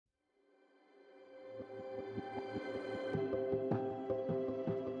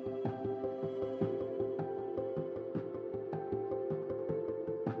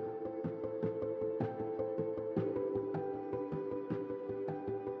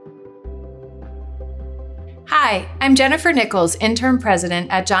Hi, I'm Jennifer Nichols, Interim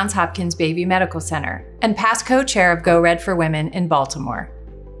President at Johns Hopkins Baby Medical Center and past co-chair of Go Red for Women in Baltimore.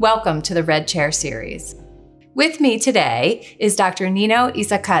 Welcome to the Red Chair Series. With me today is Dr. Nino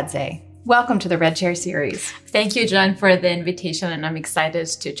Isakadze. Welcome to the Red Chair Series. Thank you, Jen, for the invitation, and I'm excited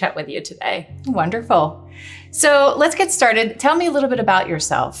to chat with you today. Wonderful. So let's get started. Tell me a little bit about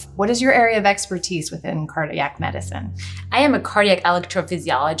yourself. What is your area of expertise within cardiac medicine? I am a cardiac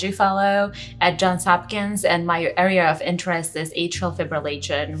electrophysiology fellow at Johns Hopkins, and my area of interest is atrial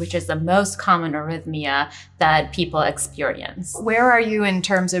fibrillation, which is the most common arrhythmia that people experience. Where are you in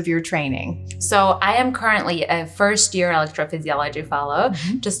terms of your training? So I am currently a first-year electrophysiology fellow.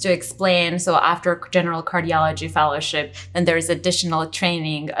 Just to explain, so after general cardiology fellowship, then there's additional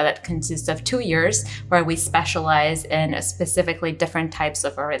training that consists of 2 years where we specialize in specifically different types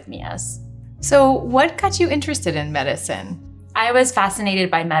of arrhythmias. So what got you interested in medicine? I was fascinated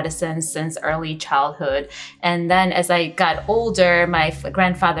by medicine since early childhood. And then as I got older, my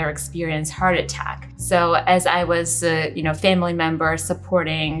grandfather experienced heart attack. So as I was family member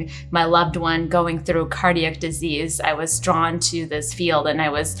supporting my loved one going through cardiac disease, I was drawn to this field and I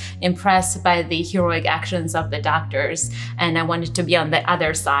was impressed by the heroic actions of the doctors. And I wanted to be on the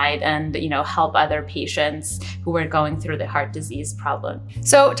other side and help other patients who were going through the heart disease problem.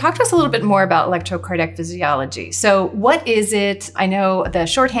 So talk to us a little bit more about electrocardiac physiology. So what is it? I know the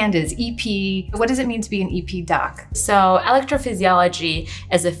shorthand is EP. What does it mean to be an EP doc? So electrophysiology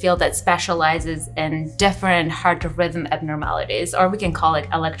is a field that specializes in different heart rhythm abnormalities, or we can call it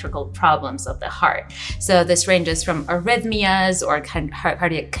electrical problems of the heart. So this ranges from arrhythmias or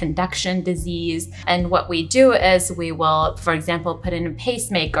cardiac conduction disease. And what we do is we will, for example, put in a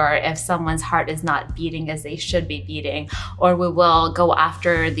pacemaker if someone's heart is not beating as they should be beating, or we will go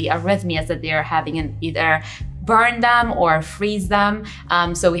after the arrhythmias that they are having and either burn them or freeze them.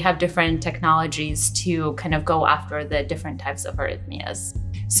 So we have different technologies to kind of go after the different types of arrhythmias.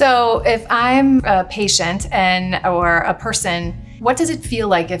 So if I'm a patient or a person, what does it feel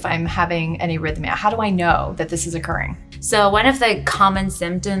like if I'm having an arrhythmia? How do I know that this is occurring? So one of the common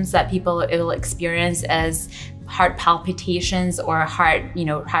symptoms that people will experience is heart palpitations or heart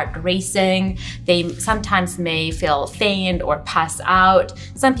racing. They sometimes may feel faint or pass out.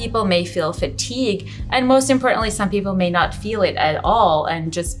 Some people may feel fatigue. And most importantly, some people may not feel it at all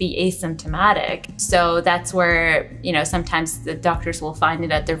and just be asymptomatic. So that's where, sometimes the doctors will find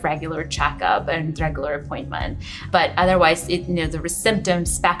it at their regular checkup and regular appointment. But otherwise, the symptom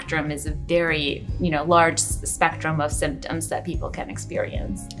spectrum is a very, large spectrum of symptoms that people can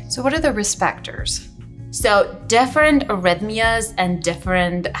experience. So what are the risk factors? So different arrhythmias and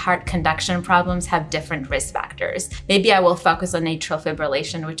different heart conduction problems have different risk factors. Maybe I will focus on atrial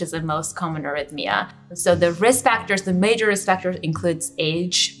fibrillation, which is the most common arrhythmia. So the risk factors, the major risk factors includes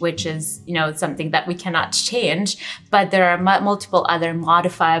age, which is something that we cannot change, but there are multiple other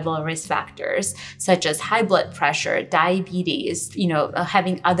modifiable risk factors, such as high blood pressure, diabetes,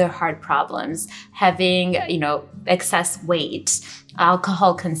 having other heart problems, having excess weight,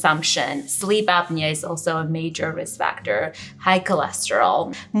 alcohol consumption, sleep apnea is also a major risk factor, high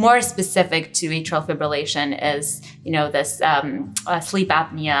cholesterol. More specific to atrial fibrillation is, this sleep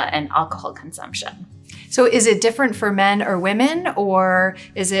apnea and alcohol consumption. So is it different for men or women, or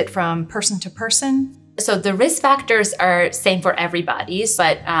is it from person to person? So the risk factors are same for everybody,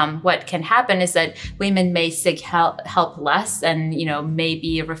 but what can happen is that women may seek help less and may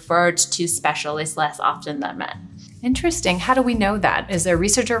be referred to specialists less often than men. Interesting. How do we know that? Is there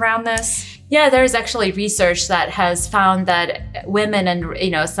research around this? Yeah, there's actually research that has found that women and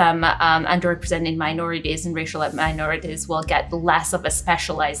some underrepresented minorities and racial minorities will get less of a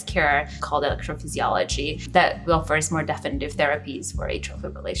specialized care called electrophysiology that offers more definitive therapies for atrial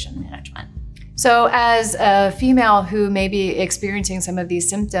fibrillation management. So as a female who may be experiencing some of these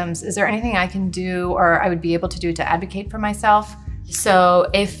symptoms, is there anything I can do or I would be able to do to advocate for myself? So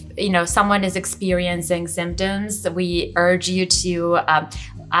if someone is experiencing symptoms, we urge you to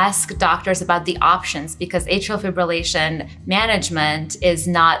ask doctors about the options, because atrial fibrillation management is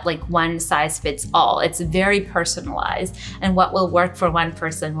not like one size fits all. It's very personalized, and what will work for one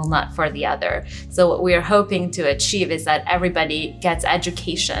person will not for the other. So what we are hoping to achieve is that everybody gets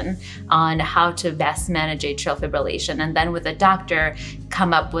education on how to best manage atrial fibrillation, and then with a doctor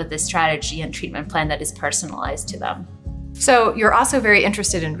come up with a strategy and treatment plan that is personalized to them. So you're also very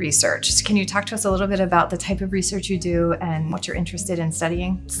interested in research. Can you talk to us a little bit about the type of research you do and what you're interested in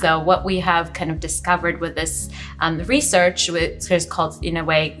studying? So what we have kind of discovered with this research, which is called, in a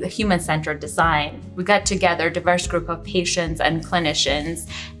way, human-centered design. We got together a diverse group of patients and clinicians,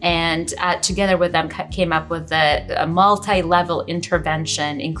 and together with them came up with a multi-level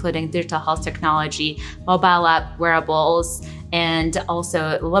intervention, including digital health technology, mobile app, wearables, and also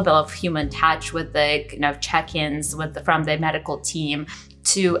a little bit of human touch with the check-ins from the medical team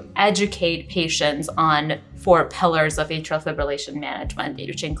to educate patients on 4 pillars of atrial fibrillation management,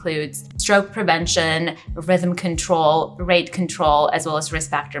 which includes stroke prevention, rhythm control, rate control, as well as risk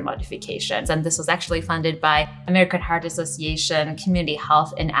factor modifications. And this was actually funded by American Heart Association Community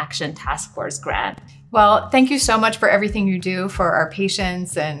Health in Action Task Force grant. Well, thank you so much for everything you do for our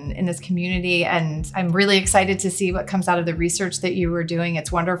patients and in this community. And I'm really excited to see what comes out of the research that you were doing.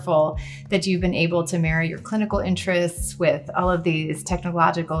 It's wonderful that you've been able to marry your clinical interests with all of these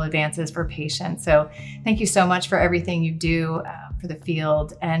technological advances for patients. So thank you so much for everything you do for the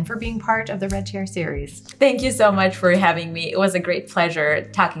field and for being part of the Red Chair series. Thank you so much for having me. It was a great pleasure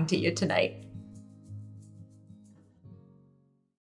talking to you tonight.